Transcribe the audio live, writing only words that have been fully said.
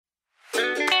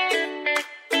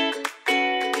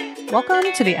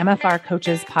Welcome to the MFR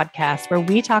Coaches podcast, where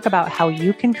we talk about how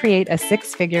you can create a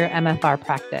six-figure MFR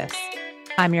practice.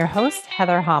 I'm your host,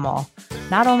 Heather Hommel.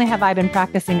 Not only have I been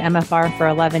practicing MFR for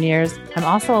 11 years, I'm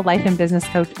also a life and business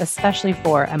coach, especially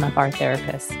for MFR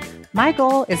therapists. My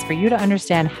goal is for you to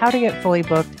understand how to get fully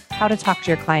booked, how to talk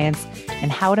to your clients, and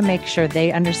how to make sure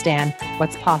they understand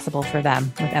what's possible for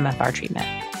them with MFR treatment.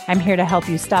 I'm here to help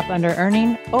you stop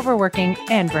under-earning, overworking,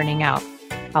 and burning out.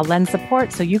 I'll lend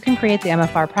support so you can create the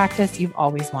MFR practice you've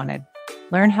always wanted.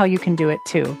 Learn how you can do it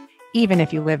too, even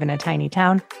if you live in a tiny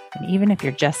town, and even if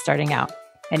you're just starting out,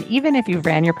 and even if you've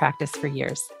ran your practice for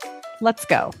years. Let's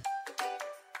go.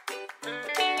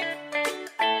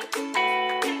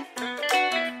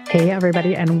 Hey,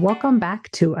 everybody, and welcome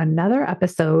back to another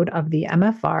episode of the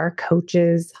MFR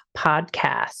Coaches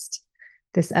podcast.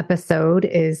 This episode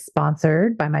is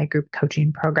sponsored by my group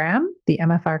coaching program, the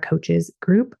MFR Coaches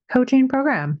Group Coaching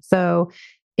Program. So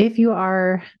if you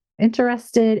are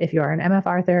interested, if you are an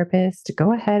MFR therapist,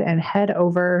 go ahead and head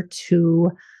over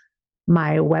to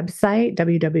my website,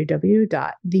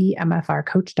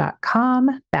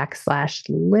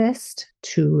 www.themfrcoach.com/list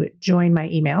to join my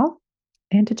email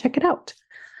and to check it out.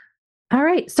 All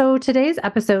right, so today's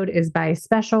episode is by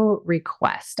special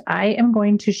request. I am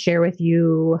going to share with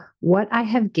you what I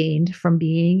have gained from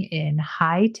being in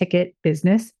high-ticket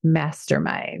business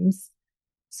masterminds.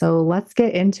 So let's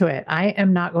get into it. I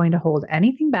am not going to hold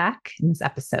anything back in this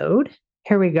episode.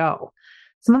 Here we go.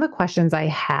 Some of the questions I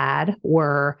had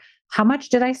were, how much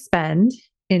did I spend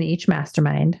in each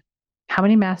mastermind? How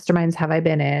many masterminds have I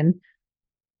been in?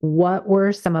 What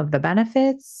were some of the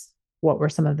benefits? What were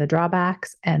some of the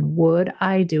drawbacks, and would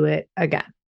I do it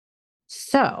again?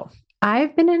 So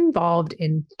I've been involved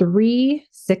in 3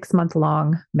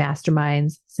 6-month-long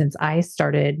masterminds since I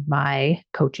started my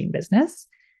coaching business.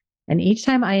 And each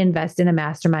time I invest in a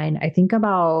mastermind, I think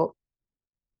about,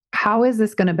 how is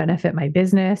this going to benefit my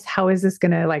business? How is this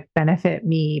going to benefit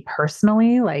me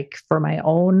personally, for my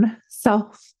own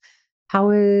self?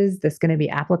 How is this going to be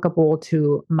applicable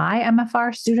to my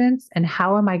MFR students? And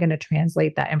how am I going to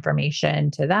translate that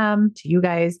information to them, to you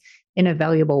guys, in a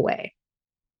valuable way?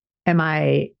 Am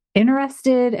I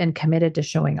interested and committed to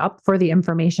showing up for the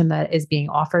information that is being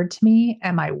offered to me?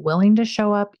 Am I willing to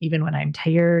show up even when I'm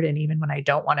tired and even when I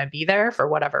don't want to be there for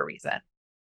whatever reason?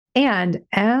 And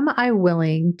am I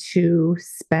willing to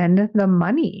spend the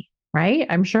money, right?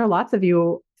 I'm sure lots of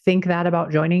you think that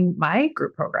about joining my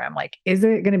group program. Is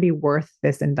it going to be worth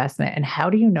this investment? And how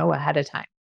do you know ahead of time?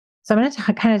 So I'm going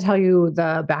to kind of tell you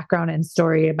the background and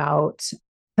story about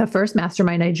the first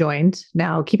mastermind I joined.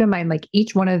 Now, keep in mind,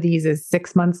 each one of these is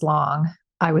 6 months long.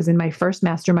 I was in my first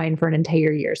mastermind for an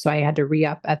entire year. So I had to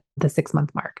re-up at the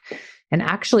 6-month mark. And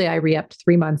actually, I re-upped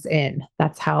 3 months in.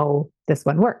 That's how this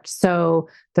one worked. So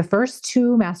the first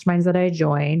 2 masterminds that I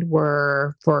joined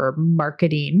were for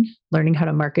marketing, learning how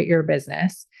to market your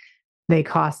business. They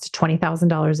cost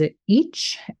 $20,000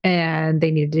 each, and they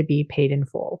needed to be paid in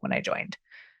full when I joined.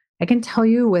 I can tell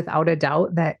you without a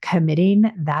doubt that committing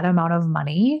that amount of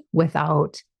money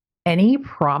without any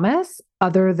promise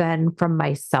other than from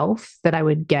myself that I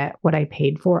would get what I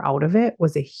paid for out of it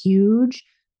was a huge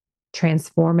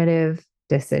transformative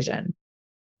decision.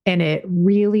 And it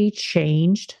really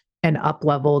changed and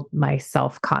up-leveled my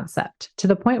self-concept to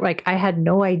the point I had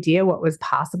no idea what was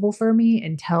possible for me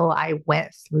until I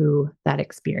went through that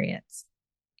experience.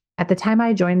 At the time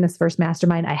I joined this first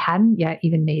mastermind, I hadn't yet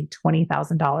even made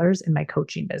 $20,000 in my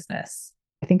coaching business.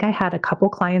 I think I had a couple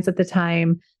clients at the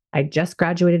time. I just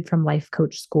graduated from life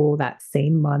coach school that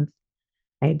same month.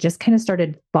 I had just kind of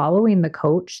started following the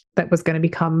coach that was going to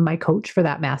become my coach for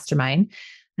that mastermind.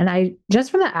 And I just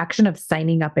from the action of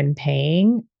signing up and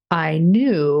paying, I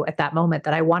knew at that moment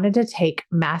that I wanted to take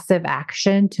massive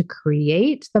action to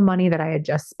create the money that I had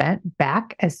just spent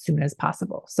back as soon as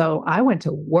possible. So I went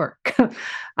to work.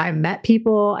 I met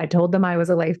people. I told them I was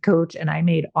a life coach and I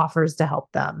made offers to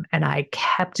help them. And I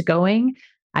kept going.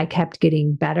 I kept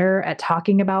getting better at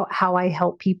talking about how I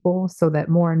help people so that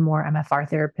more and more MFR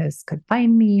therapists could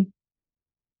find me.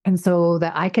 And so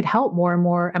that I could help more and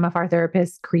more MFR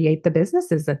therapists create the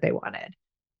businesses that they wanted.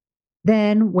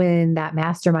 Then when that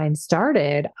mastermind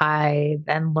started, I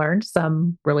then learned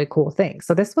some really cool things.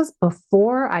 So this was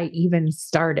before I even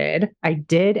started. I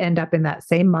did end up in that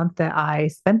same month that I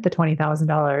spent the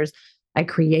 $20,000. I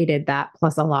created that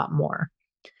plus a lot more.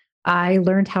 I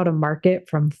learned how to market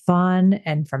from fun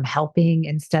and from helping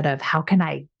instead of how can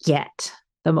I get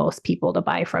the most people to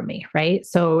buy from me, right?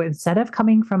 So instead of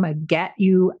coming from a get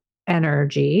you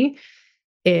energy,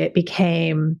 it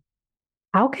became,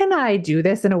 how can I do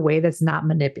this in a way that's not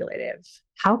manipulative?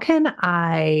 how can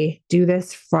I do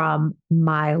this from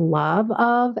my love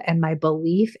of and my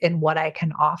belief in what I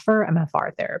can offer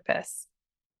MFR therapists?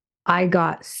 I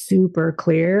got super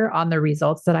clear on the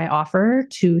results that I offer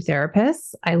to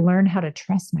therapists. I learned how to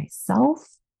trust myself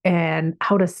and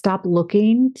how to stop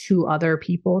looking to other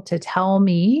people to tell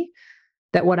me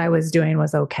that what I was doing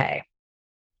was okay.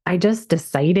 I just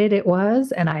decided it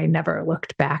was, and I never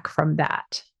looked back from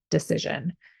that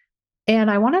decision.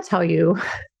 And I want to tell you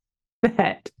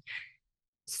that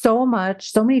so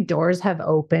many doors have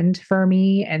opened for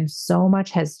me, and so much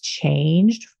has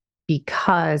changed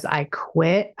because I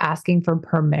quit asking for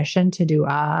permission to do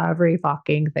every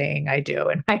fucking thing I do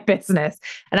in my business.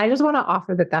 And I just want to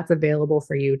offer that that's available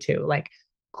for you too. Like,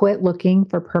 quit looking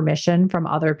for permission from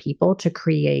other people to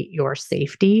create your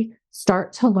safety.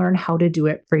 Start to learn how to do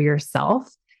it for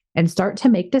yourself and start to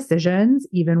make decisions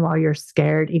even while you're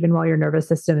scared, even while your nervous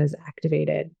system is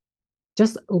activated.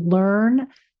 Just learn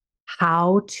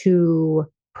how to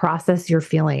process your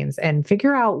feelings and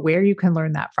figure out where you can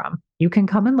learn that from. You can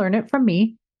come and learn it from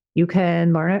me. You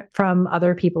can learn it from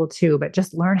other people too, but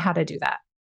just learn how to do that.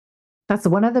 That's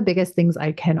one of the biggest things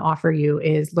I can offer you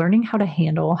is learning how to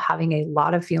handle having a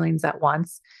lot of feelings at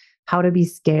once, how to be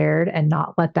scared and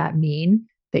not let that mean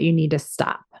that you need to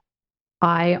stop.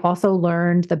 I also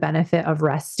learned the benefit of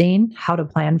resting, how to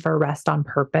plan for rest on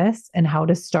purpose, and how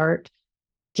to start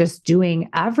just doing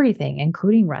everything,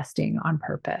 including resting on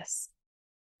purpose.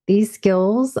 These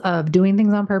skills of doing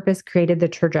things on purpose created the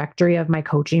trajectory of my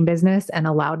coaching business and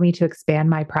allowed me to expand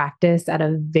my practice at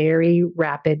a very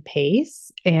rapid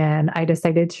pace. And I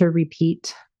decided to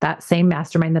repeat that same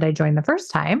mastermind that I joined the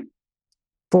first time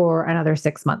for another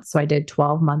 6 months. So I did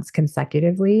 12 months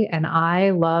consecutively. And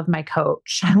I love my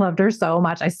coach. I loved her so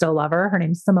much. I still love her. Her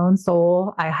name's Simone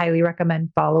Soul. I highly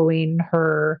recommend following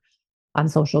her on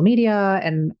social media.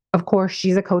 And of course,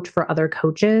 she's a coach for other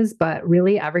coaches, but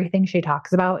really everything she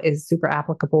talks about is super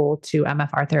applicable to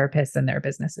MFR therapists and their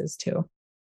businesses too.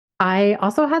 I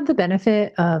also had the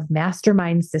benefit of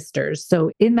Mastermind sisters.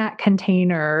 So in that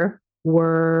container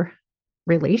were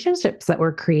relationships that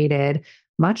were created,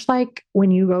 much like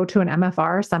when you go to an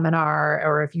MFR seminar,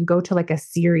 or if you go to like a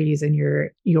series and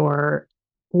you're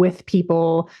with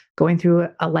people going through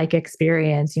a like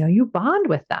experience, you bond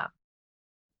with them.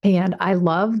 And I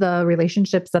love the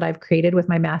relationships that I've created with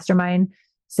my mastermind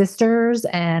sisters,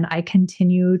 and I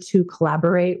continue to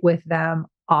collaborate with them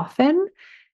often.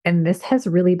 And this has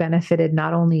really benefited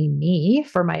not only me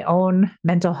for my own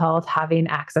mental health, having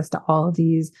access to all of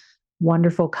these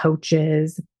wonderful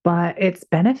coaches, but it's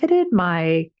benefited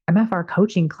my MFR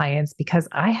coaching clients because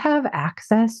I have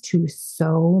access to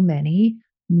so many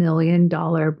 $1 million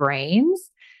brains,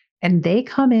 and they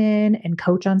come in and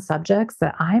coach on subjects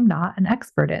that I'm not an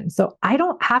expert in. So I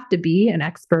don't have to be an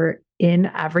expert in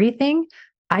everything.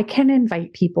 I can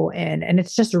invite people in, and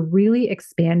it's just really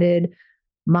expanded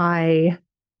my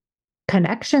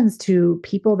connections to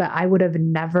people that I would have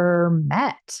never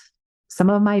met.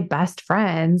 Some of my best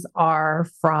friends are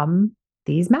from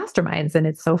these masterminds, and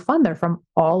it's so fun. They're from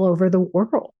all over the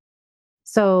world.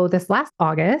 So this last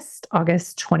August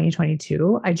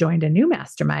 2022, I joined a new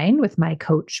mastermind with my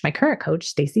coach, my current coach,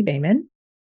 Stacey Bayman.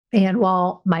 And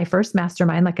while my first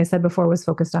mastermind, like I said before, was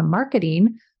focused on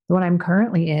marketing, the one I'm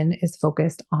currently in is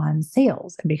focused on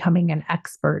sales and becoming an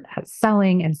expert at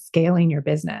selling and scaling your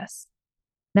business.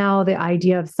 Now, the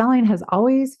idea of selling has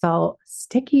always felt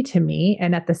sticky to me.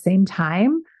 And at the same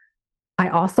time, I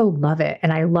also love it.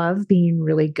 And I love being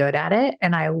really good at it.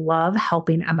 And I love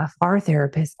helping MFR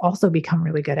therapists also become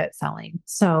really good at selling.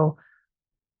 So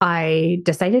I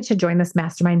decided to join this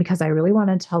mastermind because I really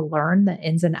wanted to learn the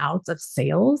ins and outs of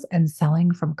sales and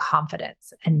selling from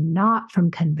confidence and not from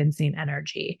convincing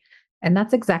energy. And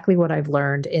that's exactly what I've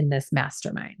learned in this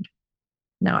mastermind.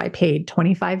 Now, I paid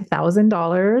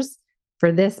 $25,000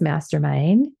 for this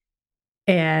mastermind,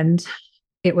 and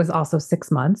it was also 6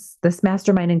 months. This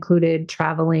mastermind included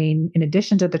traveling, in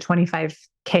addition to the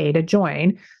 25K to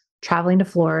join, traveling to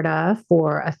Florida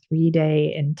for a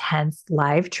 3-day intense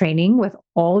live training with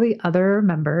all the other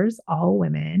members, all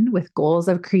women, with goals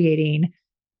of creating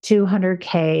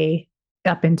 200K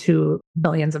up into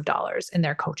billions of dollars in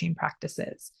their coaching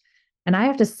practices. And I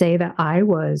have to say that I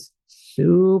was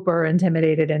super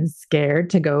intimidated and scared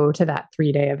to go to that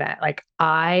 3-day event. Like,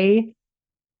 I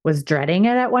was dreading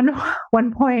it at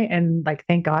one point, and like,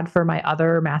 thank God for my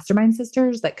other mastermind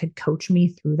sisters that could coach me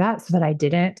through that so that I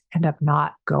didn't end up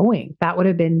not going. That would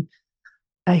have been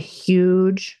a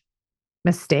huge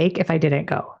mistake if I didn't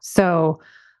go. So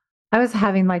I was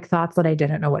having like thoughts that I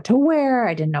didn't know what to wear.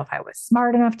 I didn't know if I was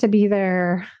smart enough to be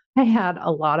there. I had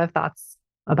a lot of thoughts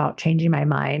about changing my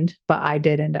mind, but I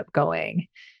did end up going.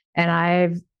 And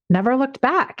I've never looked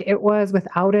back. It was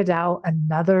without a doubt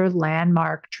another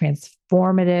landmark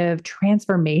transformative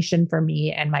transformation for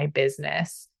me and my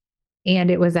business. And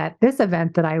it was at this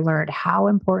event that I learned how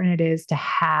important it is to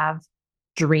have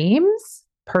dreams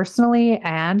personally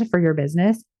and for your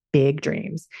business, big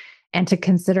dreams, and to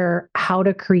consider how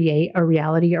to create a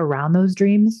reality around those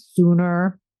dreams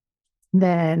sooner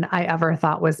than I ever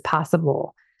thought was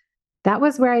possible. That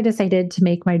was where I decided to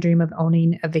make my dream of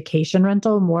owning a vacation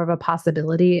rental more of a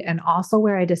possibility, and also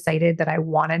where I decided that I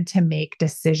wanted to make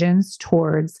decisions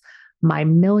towards my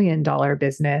 $1 million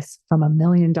business from a $1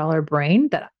 million brain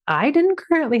that I didn't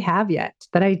currently have yet,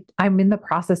 that I'm in the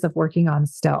process of working on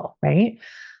still, right?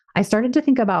 I started to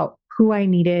think about who I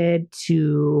needed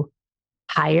to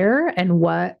hire and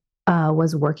what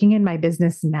was working in my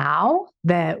business now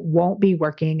that won't be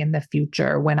working in the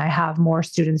future when I have more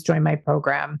students join my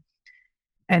program.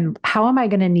 And how am I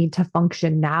going to need to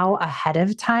function now ahead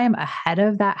of time, ahead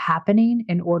of that happening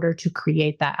in order to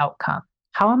create that outcome?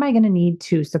 How am I going to need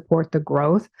to support the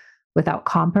growth without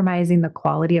compromising the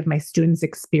quality of my students'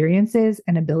 experiences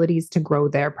and abilities to grow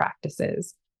their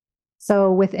practices? So,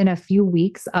 within a few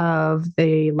weeks of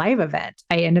the live event,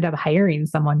 I ended up hiring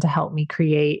someone to help me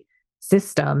create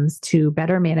systems to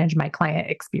better manage my client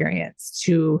experience,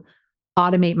 to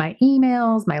automate my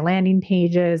emails, my landing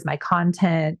pages, my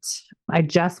content. I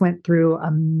just went through a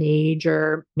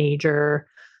major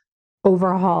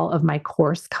overhaul of my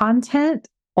course content,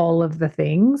 all of the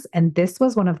things. And this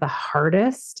was one of the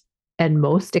hardest and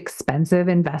most expensive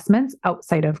investments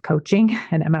outside of coaching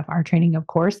and MFR training, of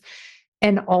course.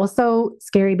 And also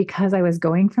scary because I was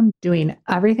going from doing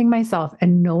everything myself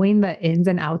and knowing the ins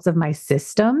and outs of my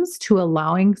systems to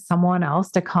allowing someone else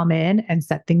to come in and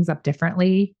set things up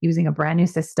differently using a brand new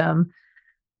system,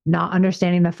 not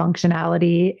understanding the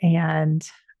functionality. And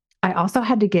I also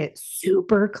had to get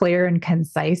super clear and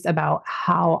concise about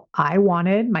how I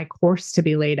wanted my course to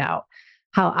be laid out,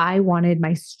 how I wanted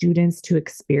my students to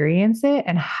experience it,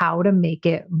 and how to make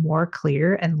it more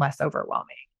clear and less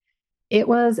overwhelming. It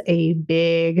was a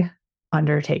big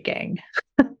undertaking.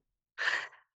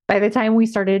 By the time we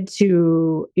started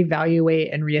to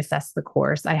evaluate and reassess the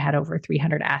course, I had over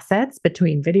 300 assets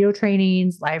between video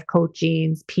trainings, live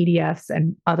coachings, PDFs,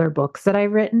 and other books that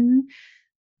I've written,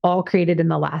 all created in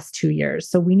the last 2 years.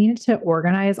 So we needed to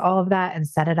organize all of that and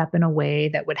set it up in a way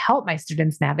that would help my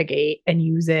students navigate and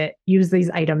use these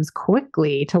items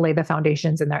quickly to lay the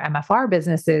foundations in their MFR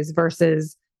businesses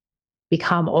versus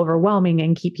become overwhelming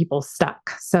and keep people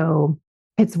stuck. So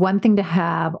it's one thing to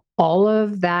have all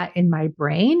of that in my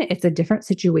brain. It's a different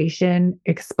situation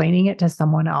explaining it to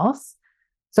someone else.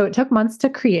 So it took months to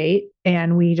create,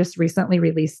 and we just recently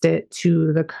released it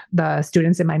to the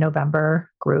students in my November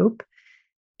group.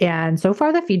 And so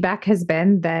far, the feedback has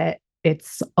been that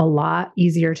it's a lot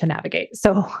easier to navigate.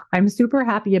 So I'm super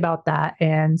happy about that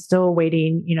and still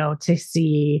waiting, to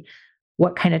see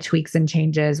what kind of tweaks and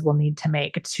changes we'll need to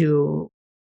make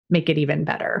it even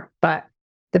better. But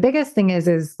the biggest thing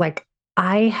is like,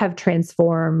 I have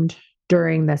transformed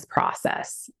during this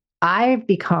process. I've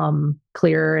become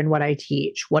clearer in what I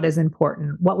teach, what is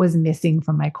important, what was missing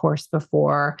from my course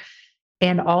before,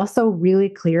 and also really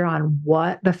clear on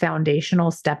what the foundational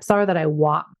steps are that I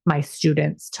want my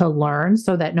students to learn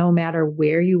so that no matter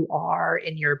where you are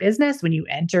in your business, when you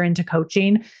enter into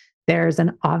coaching, there's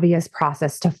an obvious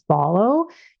process to follow.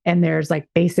 And there's like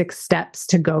basic steps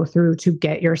to go through to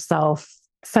get yourself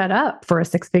set up for a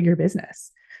 6-figure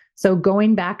business. So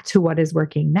going back to what is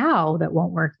working now that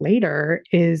won't work later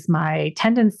is my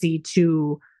tendency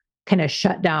to kind of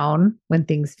shut down when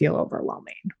things feel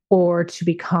overwhelming or to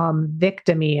become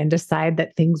victimy and decide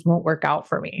that things won't work out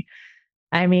for me.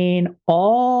 I mean,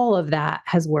 all of that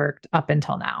has worked up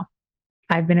until now.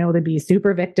 I've been able to be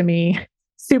super victimy,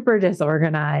 super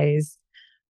disorganized,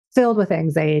 filled with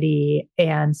anxiety,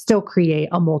 and still create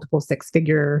a multiple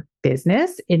 6-figure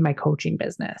business in my coaching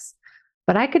business.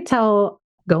 But I could tell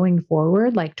going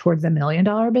forward, like towards $1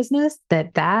 million business,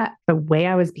 that the way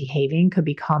I was behaving could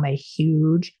become a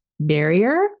huge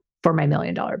barrier for my $1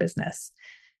 million business.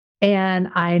 And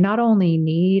I not only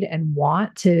need and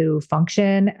want to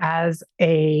function as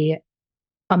a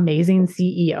amazing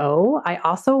CEO, I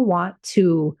also want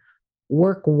to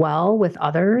work well with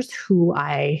others who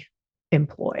I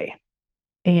employ.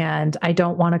 And I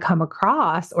don't want to come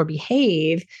across or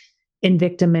behave in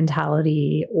victim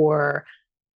mentality or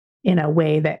in a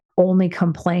way that only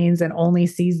complains and only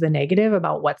sees the negative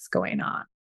about what's going on.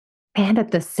 And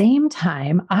at the same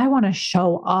time, I want to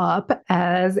show up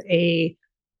as a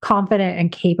confident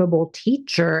and capable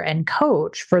teacher and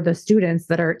coach for the students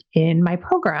that are in my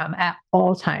program at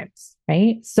all times,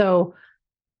 right? So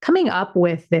coming up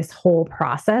with this whole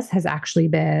process has actually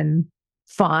been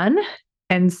fun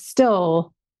and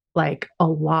still like a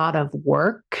lot of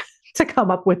work to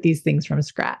come up with these things from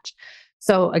scratch.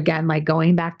 So again, like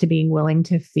going back to being willing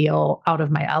to feel out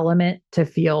of my element, to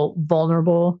feel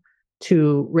vulnerable,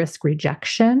 to risk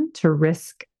rejection, to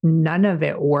risk none of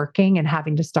it working and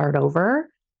having to start over,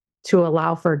 to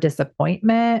allow for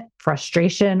disappointment,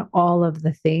 frustration, all of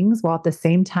the things, while at the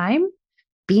same time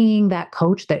being that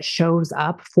coach that shows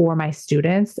up for my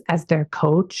students as their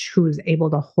coach who's able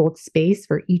to hold space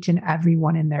for each and every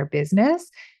one in their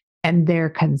business and their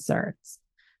concerns.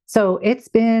 So it's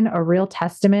been a real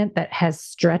testament that has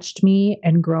stretched me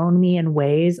and grown me in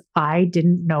ways I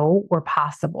didn't know were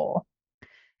possible.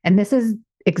 And this is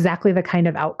exactly the kind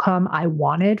of outcome I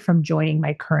wanted from joining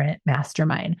my current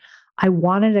mastermind. I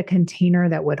wanted a container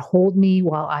that would hold me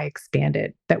while I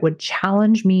expanded, that would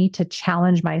challenge me to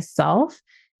challenge myself,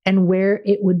 and where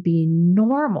it would be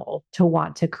normal to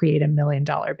want to create $1 million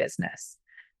business.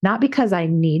 Not because I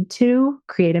need to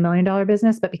create $1 million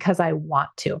business, but because I want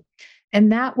to.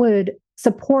 And that would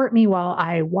support me while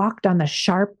I walked on the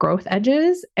sharp growth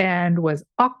edges and was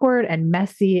awkward and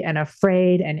messy and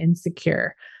afraid and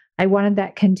insecure. I wanted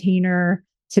that container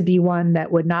to be one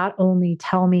that would not only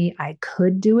tell me I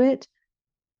could do it,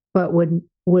 but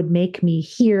would make me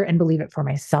hear and believe it for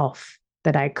myself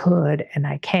that I could and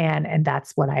I can. And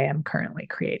that's what I am currently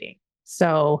creating.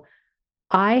 So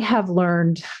I have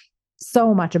learned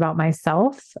so much about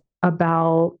myself,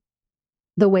 about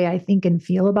the way I think and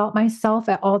feel about myself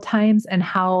at all times, and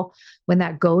how, when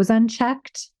that goes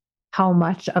unchecked, how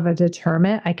much of a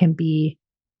deterrent I can be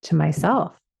to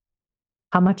myself,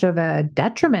 how much of a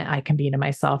detriment I can be to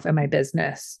myself and my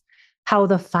business, how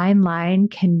fine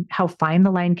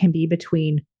the line can be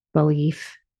between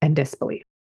belief and disbelief.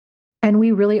 And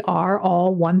we really are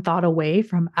all one thought away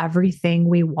from everything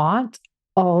we want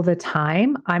all the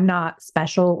time. I'm not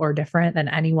special or different than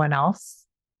anyone else.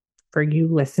 For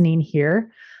you listening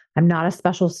here, I'm not a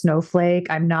special snowflake.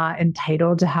 I'm not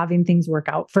entitled to having things work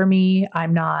out for me.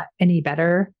 I'm not any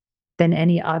better than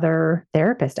any other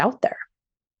therapist out there.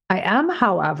 I am,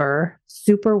 however,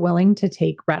 super willing to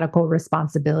take radical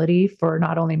responsibility for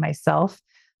not only myself,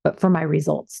 but for my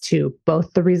results too,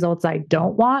 both the results I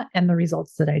don't want and the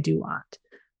results that I do want.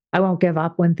 I won't give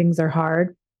up when things are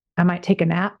hard. I might take a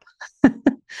nap.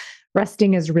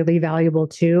 Resting is really valuable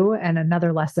too. And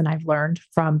another lesson I've learned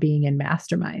from being in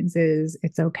masterminds is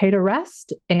it's okay to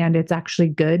rest, and it's actually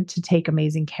good to take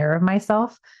amazing care of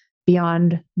myself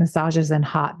beyond massages and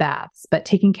hot baths. But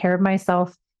taking care of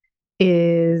myself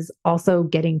is also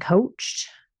getting coached,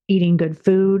 eating good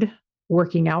food,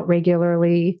 working out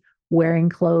regularly, wearing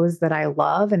clothes that I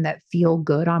love and that feel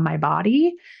good on my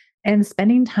body, and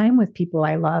spending time with people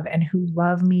I love and who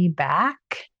love me back,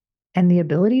 and the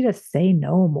ability to say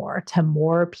no more to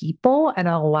more people and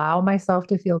allow myself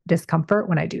to feel discomfort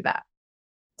when I do that.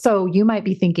 So you might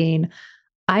be thinking,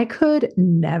 I could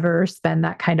never spend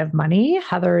that kind of money.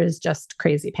 Heather is just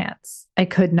crazy pants. I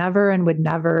could never and would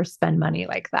never spend money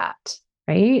like that,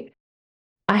 right?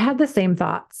 I had the same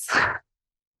thoughts.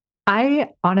 I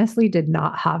honestly did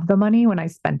not have the money when I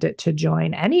spent it to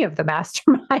join any of the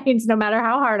masterminds, no matter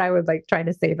how hard I would like try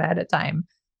to save ahead of time.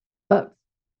 But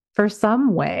for some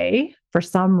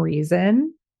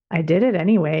reason, I did it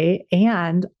anyway.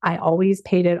 And I always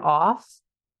paid it off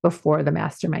before the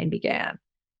mastermind began.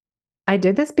 I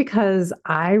did this because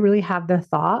I really have the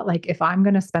thought, like, if I'm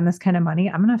going to spend this kind of money,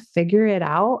 I'm going to figure it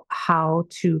out how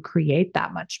to create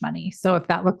that much money. So if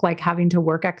that looked like having to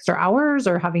work extra hours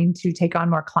or having to take on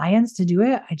more clients to do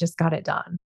it, I just got it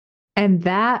done. And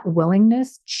that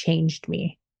willingness changed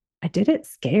me. I did it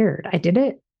scared. I did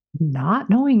it not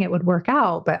knowing it would work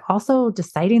out, but also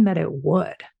deciding that it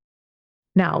would.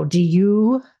 Now, do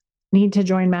you need to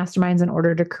join masterminds in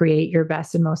order to create your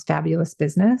best and most fabulous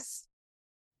business?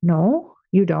 No,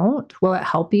 you don't. Will it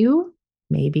help you?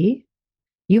 Maybe.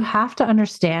 You have to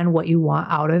understand what you want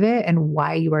out of it and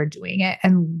why you are doing it,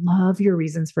 and love your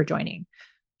reasons for joining.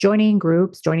 Joining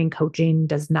groups, joining coaching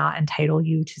does not entitle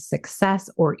you to success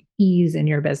or ease in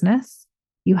your business.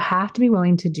 You have to be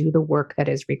willing to do the work that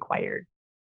is required.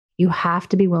 You have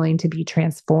to be willing to be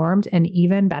transformed. And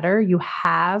even better, you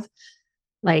have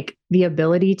like the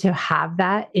ability to have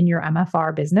that in your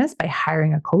MFR business by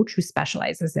hiring a coach who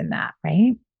specializes in that,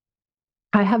 right?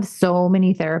 I have so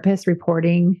many therapists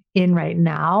reporting in right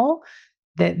now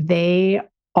that they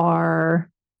are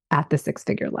at the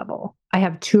six-figure level. I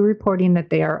have two reporting that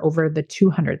they are over the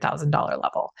 $200,000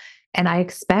 level. And I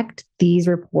expect these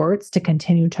reports to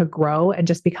continue to grow and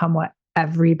just become what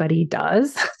everybody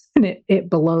does. And it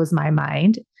blows my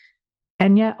mind.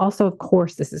 And yet, also, of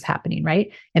course, this is happening,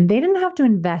 right? And they didn't have to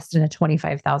invest in a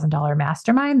 $25,000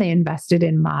 mastermind. They invested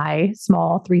in my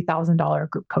small $3,000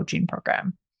 group coaching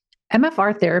program.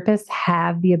 MFR therapists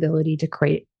have the ability to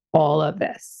create all of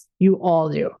this. You all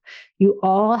do. You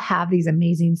all have these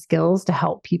amazing skills to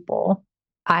help people.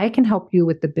 I can help you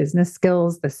with the business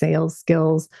skills, the sales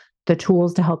skills, the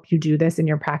tools to help you do this in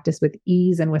your practice with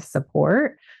ease and with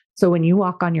support. So when you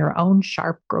walk on your own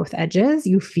sharp growth edges,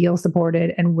 you feel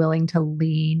supported and willing to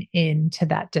lean into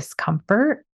that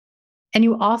discomfort. And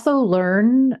you also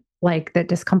learn like that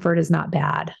discomfort is not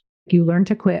bad. You learn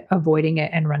to quit avoiding it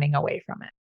and running away from it.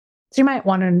 So you might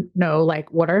want to know,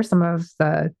 like, what are some of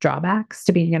the drawbacks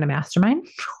to being in a mastermind?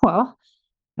 Well,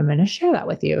 I'm going to share that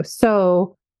with you.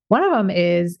 So one of them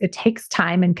is it takes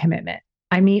time and commitment.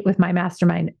 I meet with my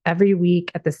mastermind every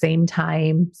week at the same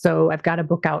time. So I've got to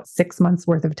book out 6 months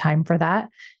worth of time for that.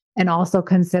 And also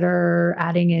consider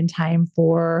adding in time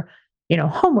for,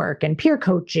 homework and peer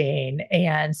coaching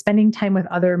and spending time with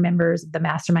other members of the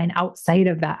mastermind outside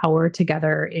of that hour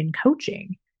together in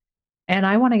coaching. And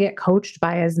I want to get coached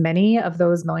by as many of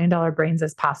those $1 million brains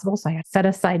as possible. So I set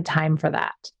aside time for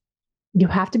that. You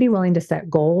have to be willing to set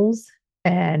goals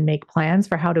and make plans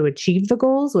for how to achieve the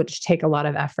goals, which take a lot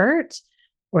of effort,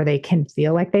 or they can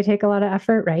feel like they take a lot of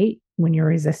effort, right? When you're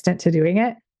resistant to doing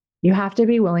it, you have to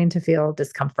be willing to feel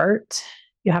discomfort.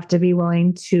 You have to be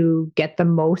willing to get the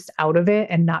most out of it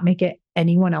and not make it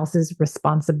anyone else's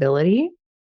responsibility.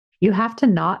 You have to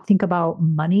not think about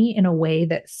money in a way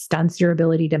that stunts your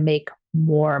ability to make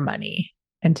more money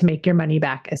and to make your money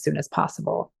back as soon as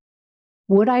possible.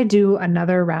 Would I do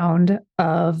another round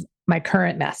of my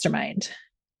current mastermind?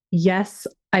 Yes,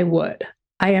 I would.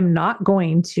 I am not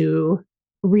going to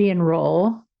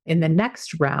re-enroll in the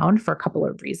next round for a couple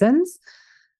of reasons.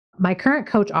 My current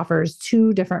coach offers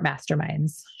two different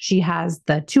masterminds. She has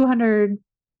the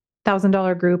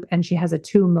 $200,000 group and she has a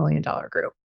 $2 million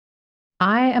group.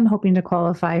 I am hoping to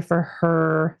qualify for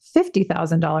her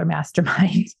 $50,000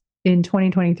 mastermind in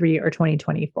 2023 or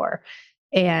 2024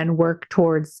 and work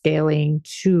towards scaling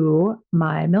to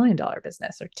my $1 million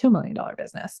business or $2 million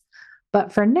business.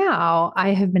 But for now,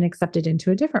 I have been accepted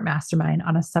into a different mastermind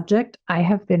on a subject I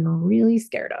have been really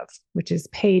scared of, which is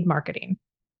paid marketing,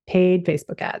 paid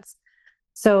Facebook ads.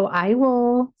 So I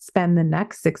will spend the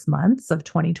next 6 months of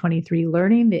 2023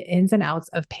 learning the ins and outs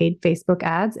of paid Facebook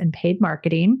ads and paid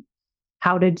marketing,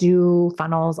 how to do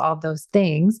funnels, all of those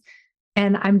things.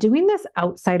 And I'm doing this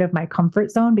outside of my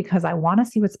comfort zone because I want to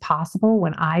see what's possible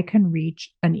when I can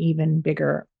reach an even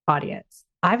bigger audience.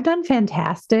 I've done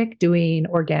fantastic doing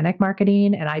organic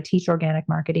marketing, and I teach organic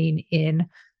marketing in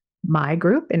my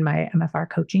group, in my MFR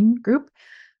coaching group.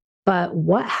 But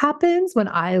what happens when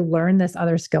I learn this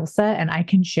other skill set and I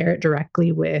can share it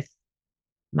directly with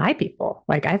my people?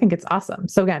 Like, I think it's awesome.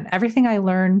 So again, everything I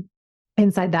learn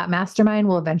inside that mastermind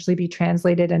will eventually be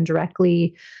translated and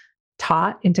directly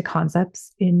taught into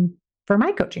concepts for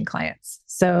my coaching clients.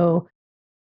 So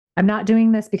I'm not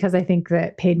doing this because I think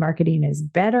that paid marketing is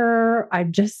better. I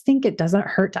just think it doesn't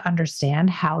hurt to understand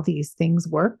how these things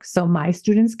work. So my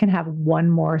students can have one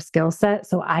more skill set,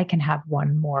 so I can have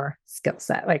one more skill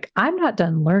set. Like, I'm not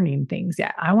done learning things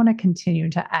yet. I want to continue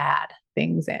to add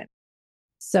things in.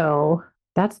 So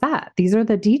that's that. These are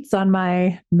the deets on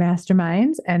my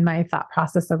masterminds and my thought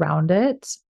process around it.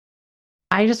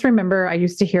 I just remember I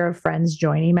used to hear of friends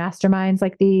joining masterminds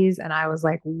like these, and I was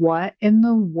like, what in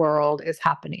the world is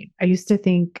happening? I used to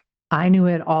think I knew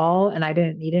it all and I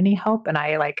didn't need any help. And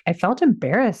I felt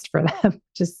embarrassed for them.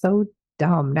 Just so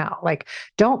dumb now. Like,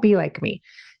 don't be like me.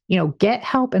 Get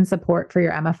help and support for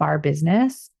your MFR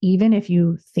business. Even if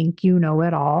you think you know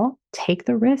it all, take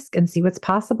the risk and see what's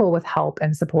possible with help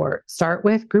and support. Start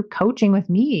with group coaching with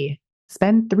me.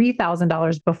 Spend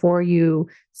 $3,000 before you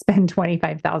spend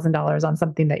 $25,000 on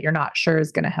something that you're not sure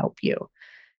is going to help you.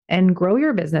 And grow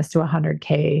your business to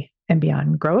 100K and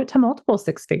beyond. Grow it to multiple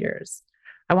six figures.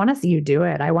 I want to see you do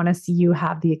it. I want to see you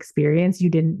have the experience you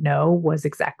didn't know was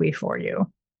exactly for you.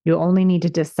 You only need to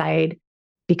decide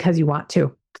because you want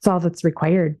to. That's all that's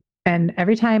required. And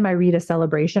every time I read a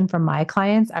celebration from my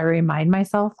clients, I remind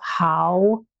myself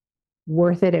how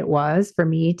worth it was for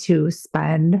me to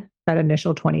spend that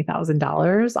initial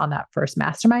 $20,000 on that first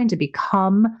mastermind to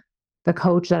become the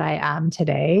coach that I am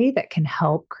today that can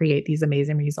help create these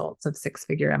amazing results of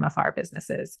six-figure MFR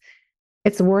businesses.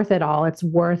 It's worth it all. It's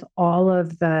worth all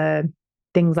of the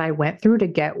things I went through to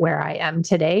get where I am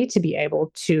today, to be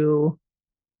able to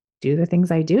do the things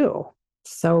I do.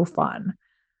 So fun.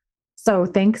 So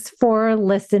thanks for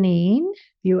listening.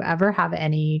 If you ever have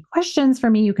any questions for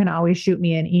me, you can always shoot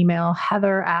me an email,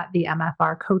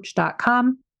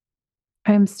 heather@themfrcoach.com.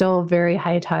 I'm still very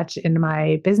high touch in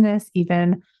my business,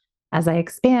 even as I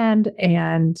expand.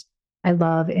 And I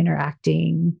love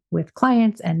interacting with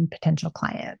clients and potential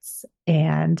clients.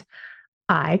 And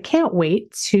I can't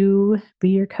wait to be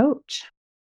your coach.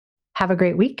 Have a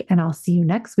great week, and I'll see you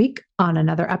next week on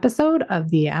another episode of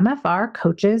the MFR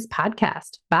Coaches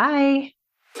Podcast. Bye.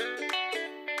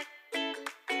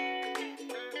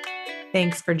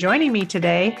 Thanks for joining me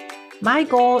today. My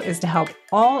goal is to help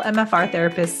all MFR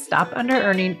therapists stop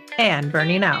under-earning and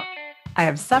burning out. I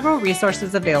have several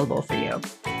resources available for you.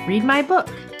 Read my book,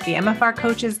 The MFR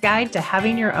Coach's Guide to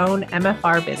Having Your Own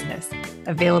MFR Business,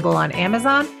 available on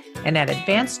Amazon and at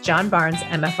Advanced John Barnes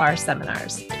MFR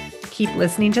seminars. Keep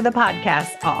listening to the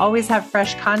podcast. I'll always have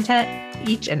fresh content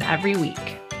each and every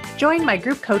week. Join my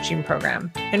group coaching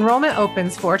program. Enrollment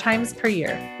opens 4 times per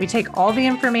year. We take all the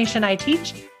information I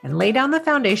teach and lay down the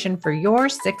foundation for your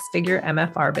 6-figure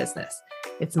MFR business.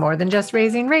 It's more than just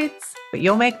raising rates, but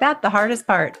you'll make that the hardest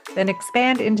part. Then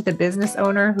expand into the business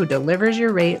owner who delivers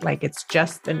your rate like it's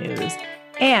just the news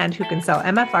and who can sell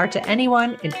MFR to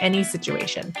anyone in any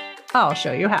situation. I'll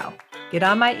show you how. Get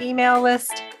on my email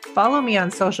list, follow me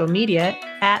on social media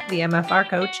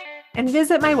 @themfrcoach, and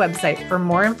visit my website for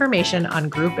more information on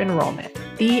group enrollment,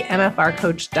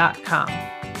 themfrcoach.com.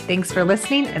 Thanks for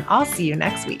listening, and I'll see you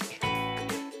next week.